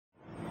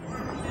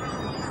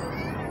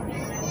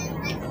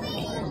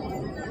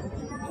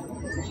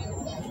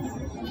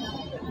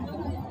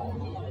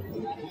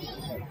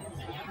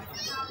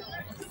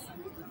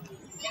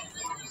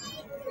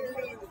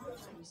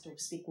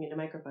speaking into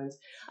microphones.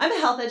 I'm a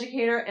health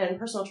educator and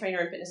personal trainer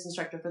and fitness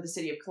instructor for the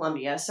city of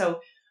Columbia. So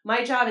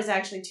my job is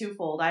actually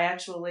twofold. I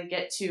actually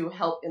get to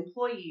help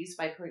employees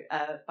by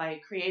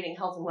creating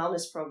health and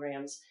wellness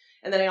programs.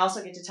 And then I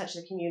also get to touch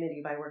the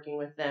community by working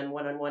with them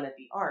one-on-one at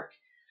the ARC.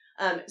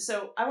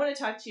 So I want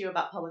to talk to you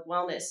about public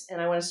wellness,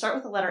 and I want to start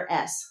with the letter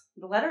S.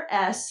 The letter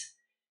S,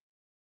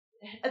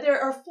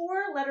 there are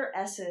 4 letter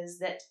S's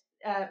that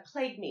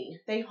plague me.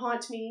 They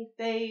haunt me.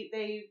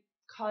 They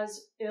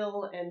cause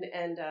ill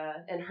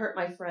and hurt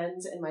my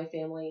friends and my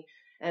family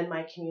and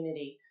my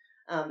community.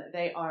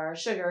 They are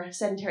sugar,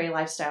 sedentary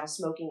lifestyle,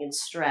 smoking, and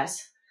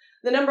stress.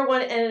 The number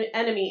one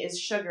enemy is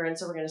sugar, and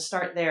so we're going to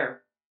start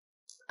there.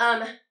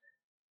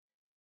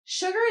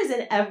 Sugar is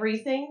in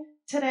everything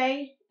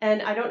today,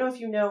 and I don't know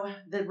if you know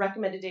the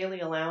recommended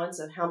daily allowance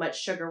of how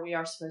much sugar we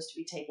are supposed to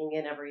be taking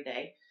in every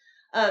day.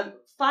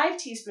 5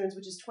 teaspoons,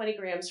 which is 20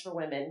 grams for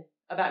women,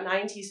 about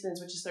 9 teaspoons,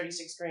 which is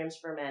 36 grams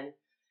for men,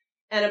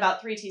 and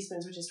about 3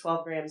 teaspoons, which is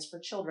 12 grams for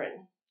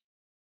children.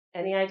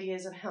 Any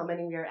ideas of how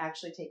many we are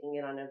actually taking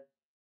in on a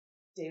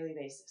daily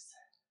basis?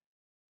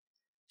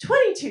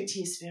 22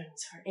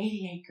 teaspoons or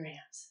 88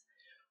 grams.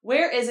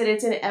 Where is it?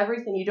 It's in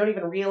everything. You don't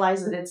even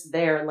realize that it's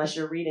there unless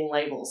you're reading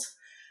labels.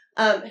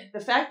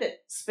 The fact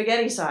that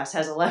spaghetti sauce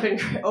has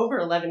over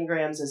 11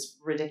 grams is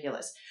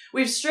ridiculous.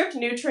 We've stripped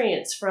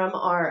nutrients from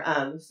our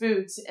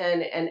foods,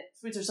 and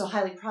foods are so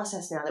highly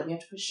processed now that we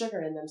have to put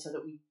sugar in them so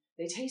that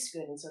they taste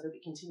good and so that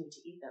we continue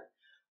to eat them.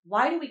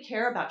 Why do we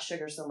care about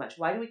sugar so much?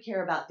 Why do we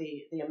care about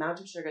the amount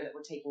of sugar that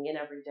we're taking in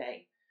every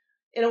day?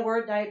 In a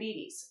word,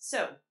 diabetes.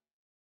 So,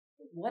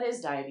 what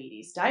is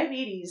diabetes?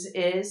 Diabetes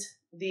is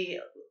the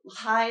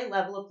high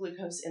level of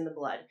glucose in the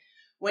blood.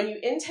 When you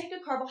intake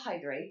a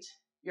carbohydrate,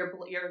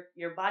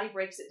 your body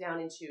breaks it down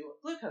into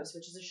glucose,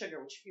 which is a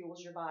sugar, which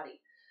fuels your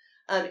body.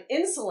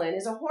 Insulin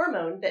is a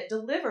hormone that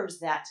delivers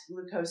that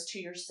glucose to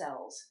your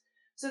cells.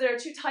 So there are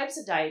 2 types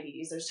of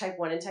diabetes. There's type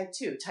 1 and type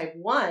 2. Type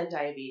 1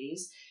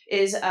 diabetes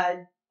is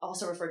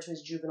also referred to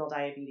as juvenile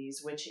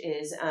diabetes, which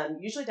is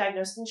usually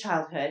diagnosed in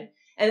childhood.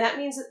 And that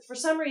means that for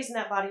some reason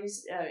that body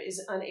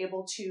is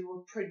unable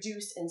to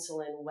produce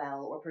insulin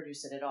well or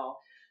produce it at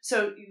all.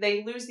 So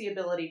they lose the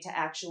ability to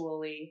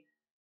actually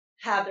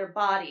have their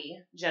body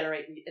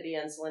generate the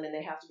insulin, and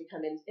they have to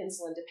become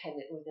insulin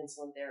dependent with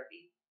insulin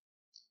therapy.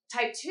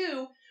 Type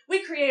 2,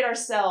 we create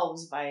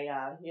ourselves by,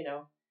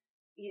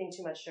 eating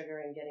too much sugar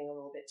and getting a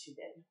little bit too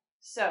big.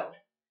 So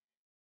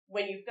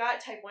when you've got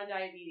type 1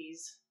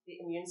 diabetes, the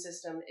immune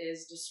system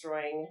is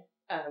destroying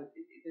the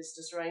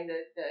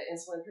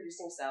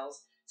insulin-producing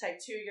cells. Type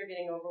 2, you're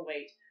getting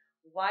overweight.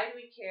 Why do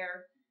we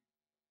care?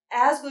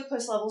 As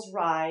glucose levels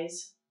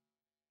rise,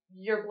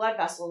 your blood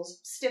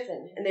vessels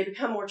stiffen and they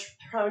become more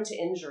prone to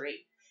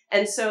injury.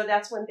 And so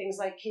that's when things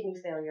like kidney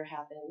failure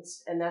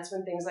happens, and that's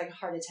when things like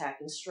heart attack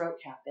and stroke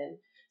happen.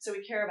 So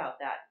we care about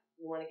that.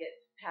 We want to get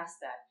past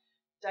that.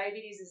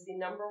 Diabetes is the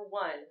number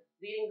 1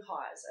 leading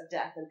cause of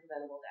death and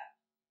preventable death.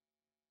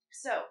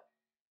 So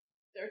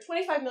there are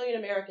 25 million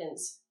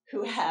Americans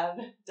who have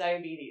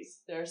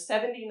diabetes. There are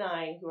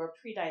 79 who are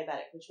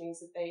pre-diabetic, which means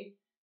that they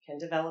can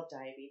develop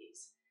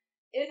diabetes.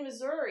 In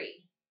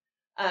Missouri,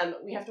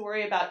 we have to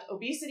worry about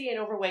obesity and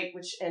overweight,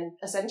 and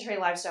a sedentary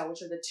lifestyle,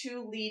 which are the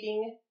 2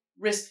 leading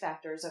risk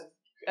factors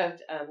of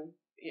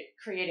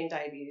creating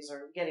diabetes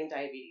or getting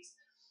diabetes.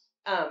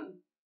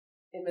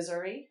 In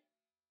Missouri,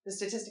 the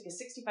statistic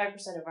is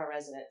 65% of our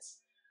residents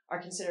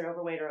are considered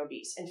overweight or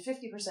obese, and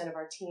 50% of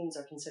our teens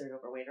are considered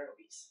overweight or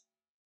obese.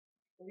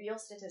 Real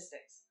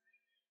statistics.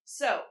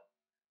 So,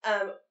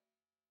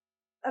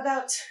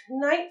 about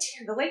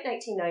the late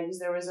 1990s,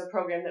 there was a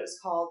program that was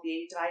called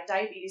the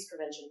Diabetes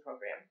Prevention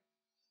Program.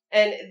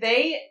 And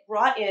they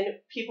brought in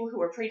people who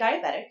were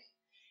pre-diabetic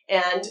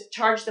and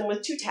charged them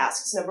with 2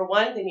 tasks. Number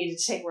 1, they needed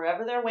to take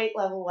wherever their weight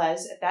level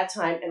was at that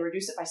time and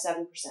reduce it by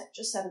 7%,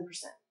 just 7%.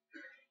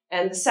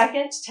 And the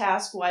second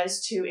task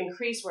was to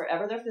increase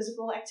wherever their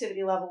physical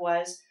activity level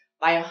was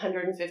by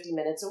 150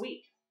 minutes a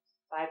week.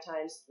 5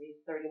 times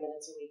 30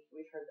 minutes a week.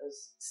 We've heard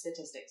those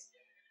statistics.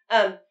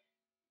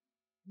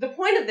 The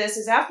point of this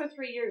is after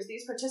 3 years,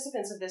 these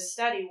participants of this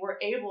study were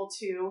able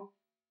to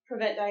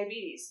prevent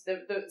diabetes.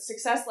 The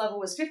success level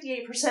was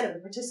 58% of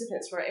the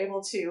participants were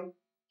able to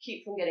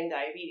keep from getting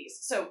diabetes.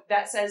 So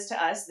that says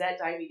to us that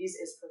diabetes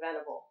is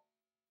preventable.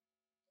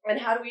 And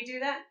how do we do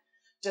that?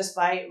 Just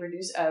by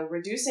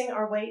reducing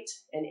our weight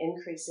and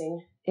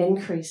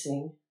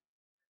increasing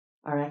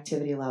our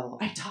activity level.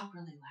 I talk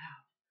really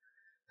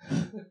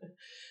loud.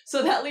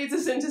 So that leads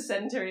us into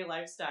sedentary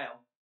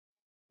lifestyle.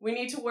 We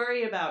need to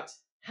worry about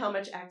how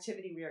much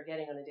activity we are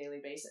getting on a daily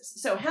basis.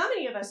 So how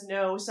many of us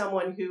know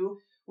someone who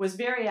was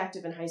very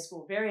active in high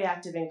school, very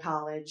active in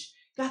college,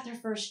 got their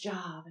first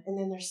job, and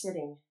then they're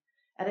sitting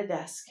at a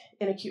desk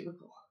in a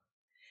cubicle.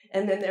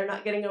 And then they're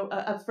not getting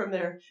up from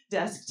their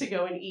desk to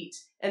go and eat.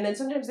 And then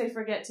sometimes they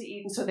forget to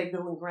eat, and so they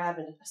go and grab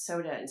a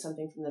soda and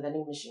something from the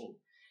vending machine.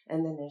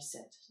 And then they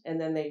sit.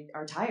 And then they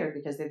are tired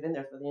because they've been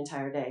there for the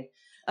entire day.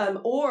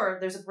 Or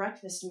there's a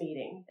breakfast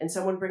meeting, and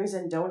someone brings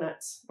in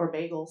donuts or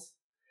bagels.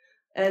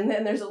 And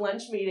then there's a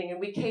lunch meeting, and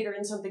we cater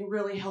in something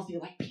really healthy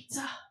like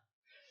pizza.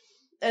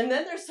 And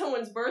then there's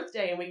someone's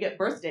birthday, and we get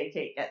birthday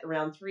cake at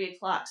around 3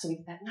 o'clock. So we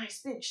get that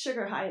nice big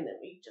sugar high, and then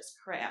we just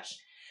crash.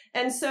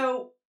 And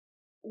so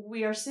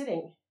we are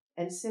sitting,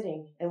 and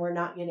we're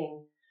not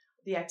getting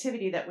the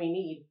activity that we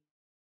need.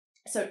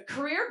 So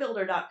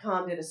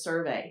CareerBuilder.com did a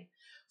survey.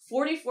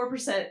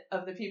 44%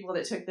 of the people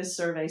that took this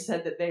survey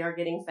said that they are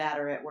getting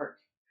fatter at work.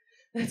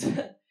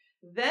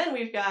 Then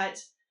we've got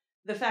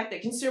the fact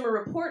that Consumer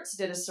Reports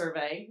did a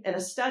survey and a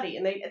study,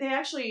 and they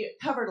actually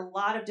covered a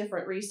lot of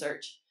different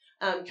research.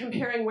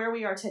 Comparing where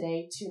we are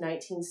today to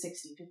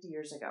 1960, 50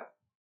 years ago.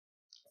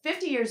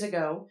 50 years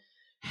ago,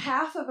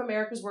 half of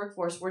America's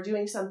workforce were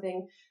doing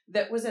something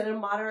that was at a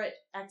moderate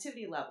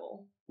activity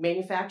level,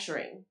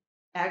 manufacturing,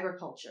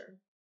 agriculture,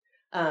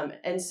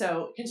 and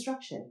so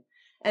construction.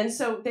 And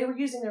so they were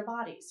using their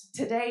bodies.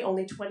 Today,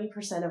 only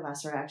 20% of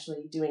us are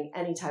actually doing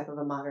any type of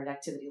a moderate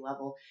activity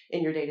level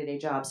in your day-to-day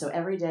job. So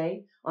every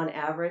day, on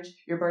average,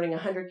 you're burning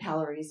 100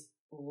 calories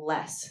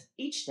less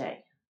each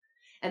day.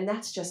 And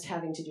that's just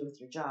having to do with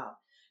your job.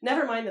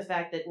 Never mind the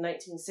fact that in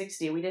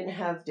 1960, we didn't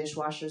have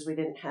dishwashers. We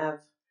didn't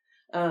have,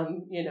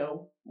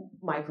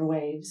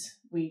 microwaves.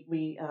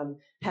 We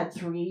had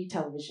 3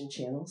 television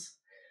channels.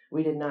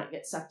 We did not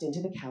get sucked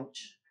into the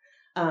couch.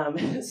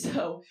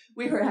 So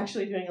we were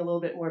actually doing a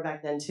little bit more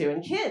back then, too.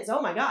 And kids,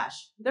 oh, my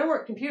gosh, there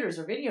weren't computers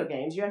or video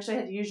games. You actually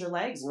had to use your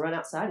legs and run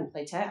outside and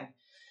play tag.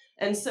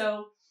 And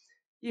so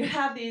you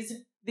have these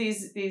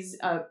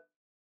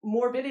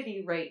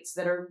morbidity rates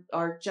that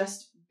are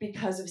just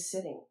because of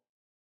sitting.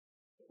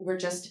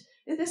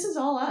 This is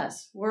all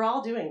us. We're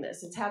all doing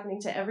this. It's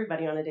happening to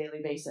everybody on a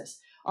daily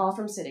basis, all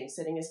from sitting.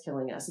 Sitting is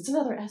killing us. It's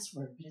another S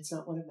word, but it's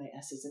not one of my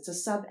S's. It's a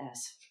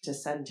sub-S to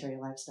sedentary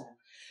lifestyle.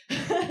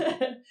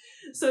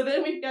 So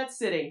then we've got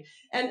sitting.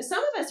 And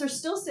some of us are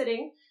still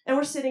sitting, and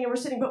we're sitting,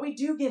 but we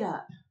do get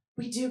up.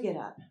 We do get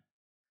up.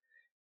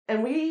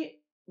 And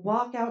we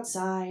walk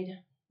outside,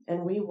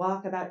 and we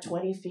walk about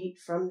 20 feet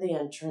from the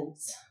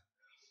entrance.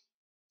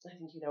 I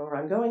think you know where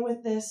I'm going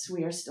with this.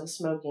 We are still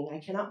smoking. I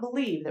cannot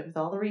believe that with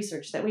all the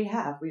research that we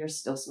have, we are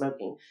still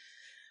smoking.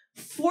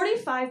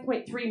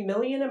 45.3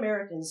 million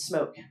Americans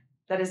smoke.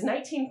 That is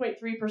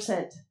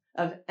 19.3%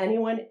 of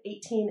anyone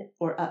 18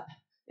 or up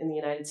in the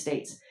United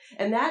States.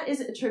 And that is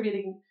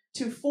attributing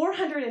to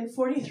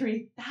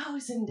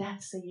 443,000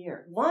 deaths a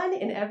year. 1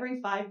 in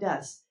every 5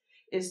 deaths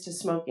is to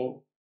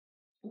smoking.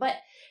 But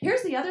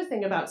here's the other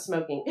thing about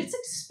smoking. It's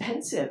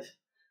expensive.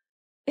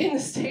 In the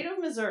state of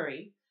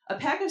Missouri, a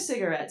pack of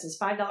cigarettes is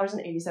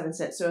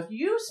 $5.87. So if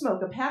you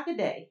smoke a pack a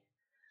day,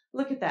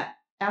 look at that.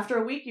 After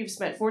a week, you've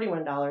spent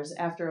 $41.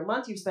 After a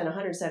month, you've spent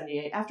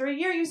 $178. After a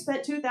year, you've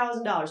spent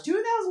 $2,000.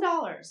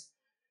 $2,000!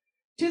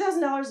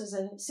 $2,000 is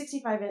a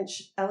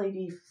 65-inch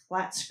LED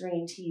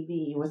flat-screen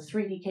TV with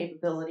 3D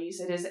capabilities.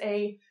 It is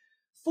a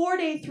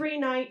 4-day,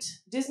 3-night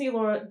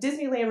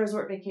Disneyland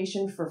resort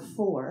vacation for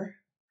 4.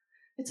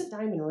 It's a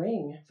diamond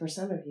ring for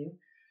some of you.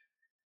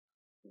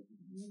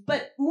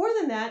 But more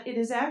than that, it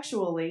is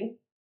actually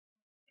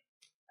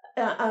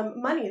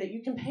money that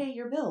you can pay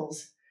your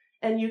bills,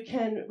 and you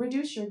can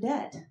reduce your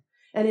debt.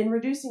 And in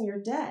reducing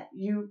your debt,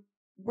 you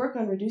work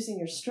on reducing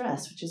your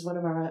stress, which is one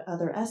of our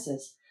other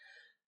S's.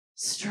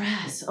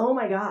 Stress. Oh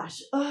my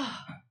gosh. Oh,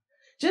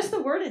 just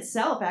the word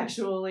itself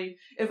actually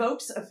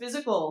evokes a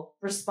physical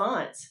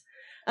response.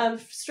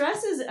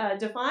 Stress is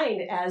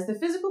defined as the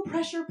physical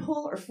pressure,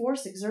 pull, or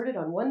force exerted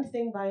on one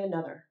thing by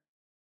another.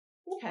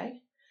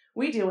 Okay.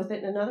 We deal with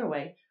it in another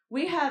way.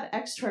 We have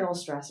external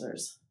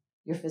stressors.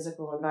 Your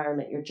physical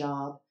environment, your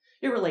job,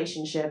 your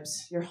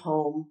relationships, your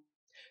home,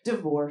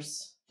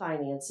 divorce,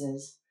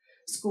 finances,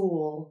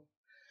 school.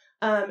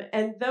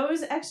 And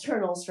those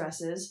external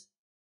stresses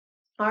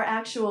are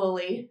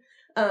actually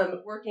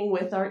working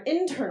with our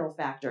internal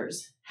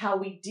factors, how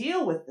we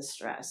deal with the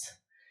stress.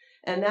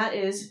 And that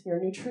is your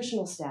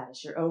nutritional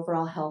status, your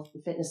overall health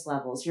and fitness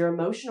levels, your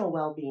emotional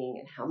well-being,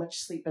 and how much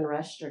sleep and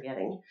rest you're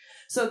getting.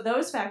 So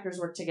those factors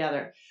work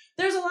together.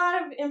 There's a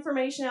lot of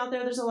information out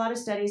there. There's a lot of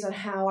studies on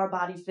how our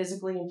body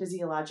physically and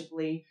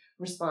physiologically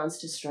responds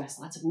to stress.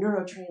 Lots of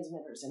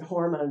neurotransmitters and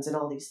hormones and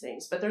all these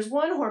things. But there's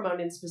one hormone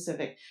in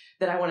specific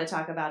that I want to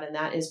talk about, and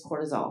that is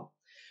cortisol.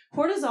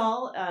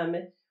 Cortisol,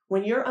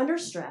 when you're under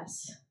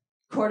stress,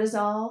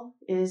 cortisol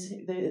is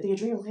the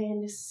adrenal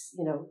gland,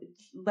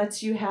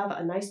 lets you have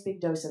a nice big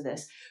dose of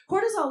this.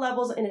 Cortisol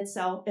levels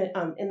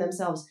in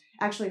themselves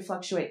actually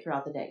fluctuate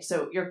throughout the day.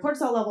 So your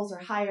cortisol levels are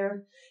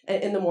higher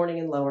in the morning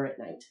and lower at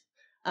night.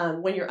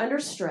 When you're under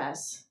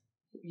stress,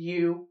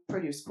 you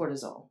produce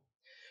cortisol.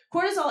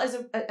 Cortisol is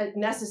a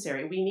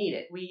necessary. We need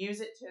it. We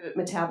use it to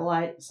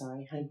metabolize.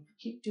 Sorry, I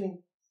keep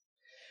doing.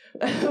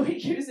 We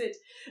use it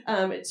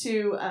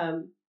to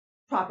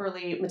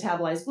properly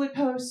metabolize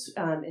glucose.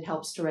 It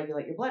helps to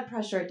regulate your blood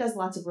pressure. It does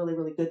lots of really,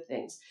 really good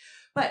things.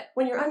 But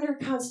when you're under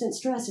constant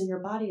stress and your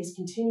body is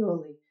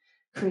continually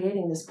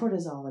creating this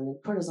cortisol and the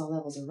cortisol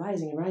levels are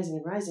rising and rising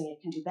and rising,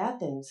 it can do bad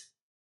things.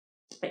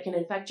 It can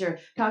affect your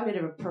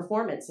cognitive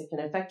performance. It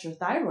can affect your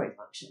thyroid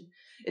function.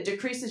 It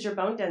decreases your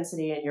bone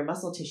density and your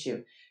muscle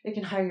tissue. It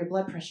can higher your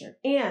blood pressure.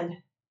 And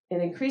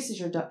it increases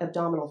your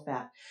abdominal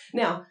fat.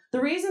 Now,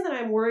 the reason that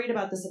I'm worried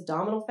about this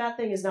abdominal fat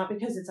thing is not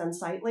because it's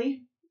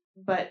unsightly,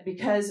 but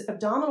because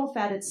abdominal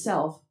fat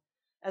itself,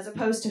 as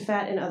opposed to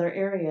fat in other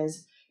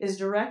areas, is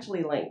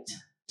directly linked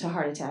to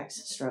heart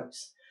attacks,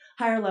 strokes,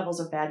 higher levels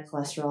of bad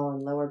cholesterol,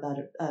 and lower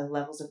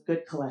levels of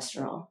good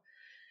cholesterol.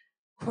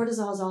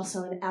 Cortisol is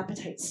also an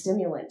appetite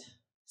stimulant.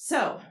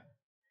 So,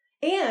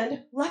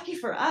 and lucky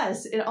for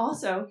us, it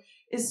also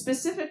is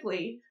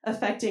specifically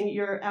affecting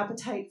your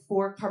appetite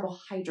for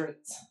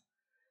carbohydrates.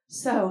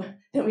 So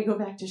then we go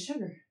back to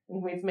sugar,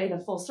 and we've made a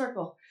full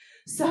circle.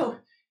 So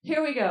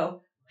here we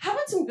go. How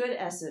about some good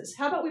S's?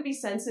 How about we be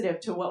sensitive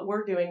to what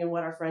we're doing and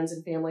what our friends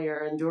and family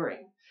are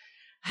enduring?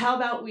 How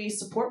about we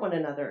support one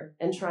another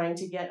in trying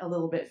to get a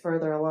little bit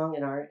further along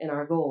in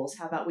our goals?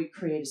 How about we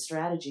create a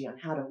strategy on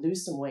how to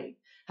lose some weight,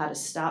 how to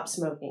stop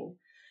smoking,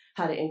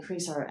 how to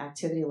increase our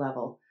activity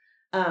level?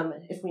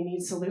 If we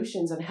need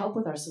solutions and help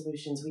with our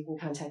solutions, we can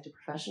contact a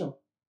professional,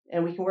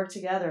 and we can work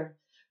together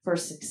for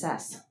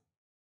success.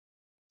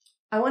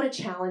 I want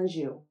to challenge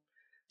you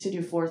to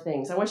do 4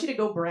 things. I want you to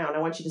go brown. I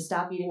want you to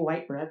stop eating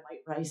white bread,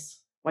 white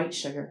rice, white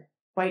sugar.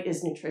 White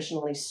is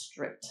nutritionally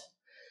stripped.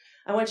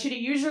 I want you to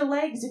use your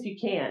legs if you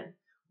can.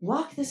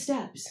 Walk the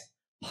steps.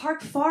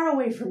 Park far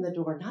away from the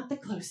door, not the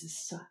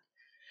closest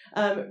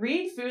side.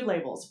 Read food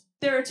labels.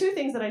 There are 2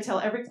 things that I tell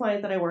every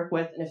client that I work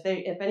with, and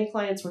if any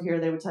clients were here,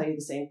 they would tell you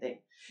the same thing.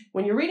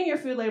 When you're reading your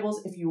food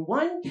labels, if you,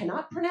 1,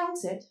 cannot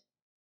pronounce it,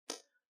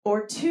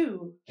 or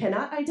 2,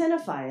 cannot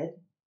identify it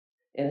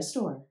in a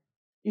store,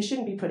 you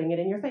shouldn't be putting it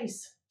in your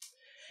face.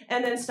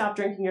 And then stop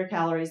drinking your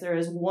calories. There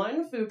is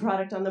 1 food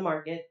product on the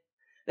market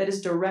that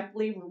is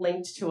directly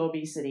linked to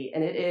obesity,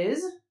 and it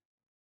is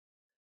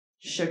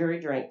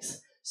sugary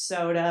drinks.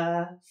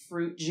 Soda,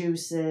 fruit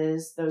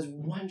juices, those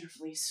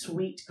wonderfully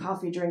sweet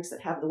coffee drinks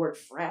that have the word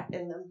frap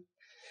in them.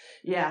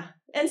 Yeah,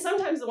 and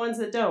sometimes the ones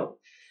that don't.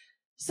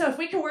 So if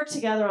we can work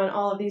together on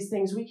all of these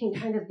things, we can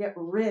kind of get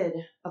rid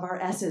of our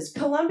S's.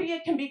 Columbia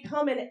can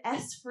become an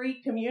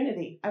S-free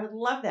community. I would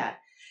love that.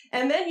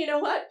 And then, you know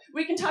what?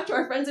 We can talk to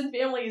our friends and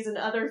families in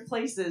other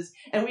places,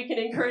 and we can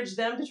encourage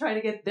them to try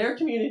to get their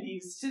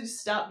communities to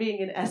stop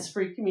being an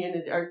S-free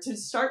community, or to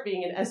start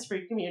being an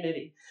S-free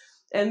community.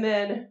 And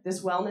then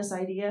this wellness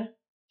idea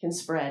can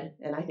spread,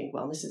 and I think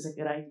wellness is a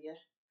good idea.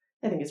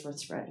 I think it's worth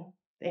spreading.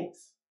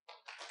 Thanks.